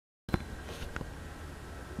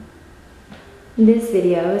This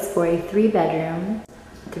video is for a 3-bedroom,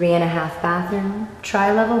 3.5 bathroom,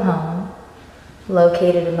 tri-level home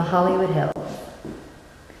located in the Hollywood Hills.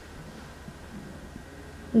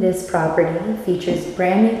 This property features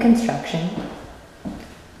brand new construction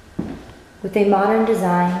with a modern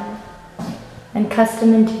design and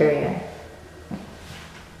custom interior.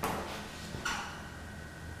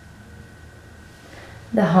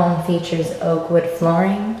 The home features oak wood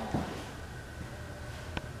flooring,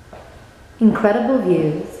 incredible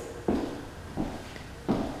views,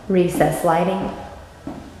 recessed lighting,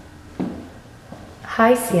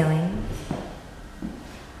 high ceilings,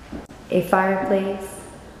 a fireplace,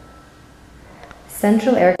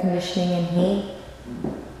 central air conditioning and heat,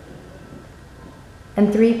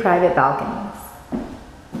 and 3 private balconies.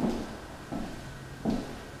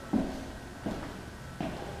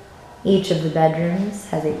 Each of the bedrooms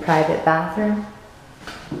has a private bathroom,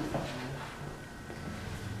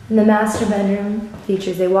 and the master bedroom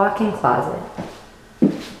features a walk-in closet.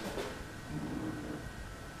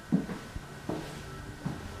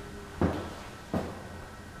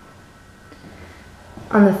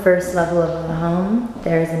 On the first level of the home,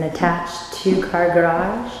 there is an attached 2-car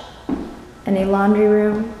garage and a laundry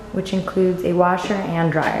room, which includes a washer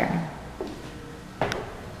and dryer.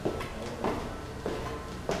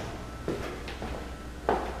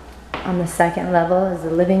 On the second level is the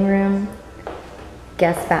living room,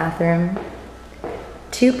 guest bathroom,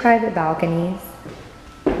 2 private balconies,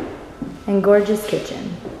 and gorgeous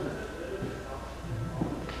kitchen.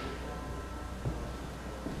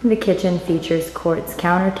 The kitchen features quartz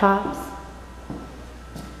countertops,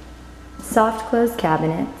 soft close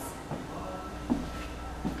cabinets,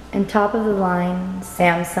 and top-of-the-line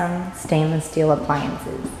Samsung stainless steel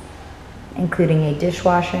appliances, including a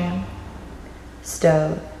dishwasher,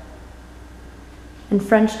 stove, and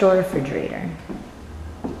French door refrigerator.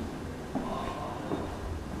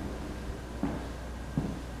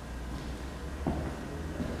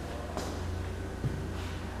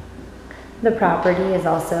 The property is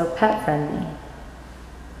also pet friendly.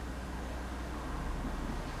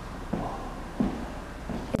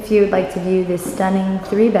 If you would like to view this stunning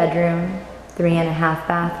 3-bedroom, 3.5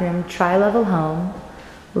 bathroom, tri-level home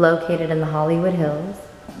located in the Hollywood Hills,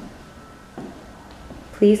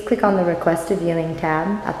 please click on the Request a Viewing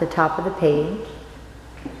tab at the top of the page,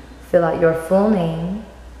 fill out your full name,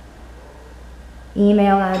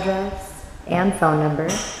 email address, and phone number,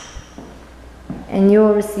 and you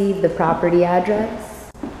will receive the property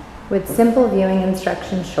address with simple viewing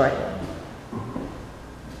instructions shortly.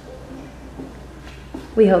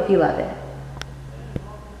 We hope you love it.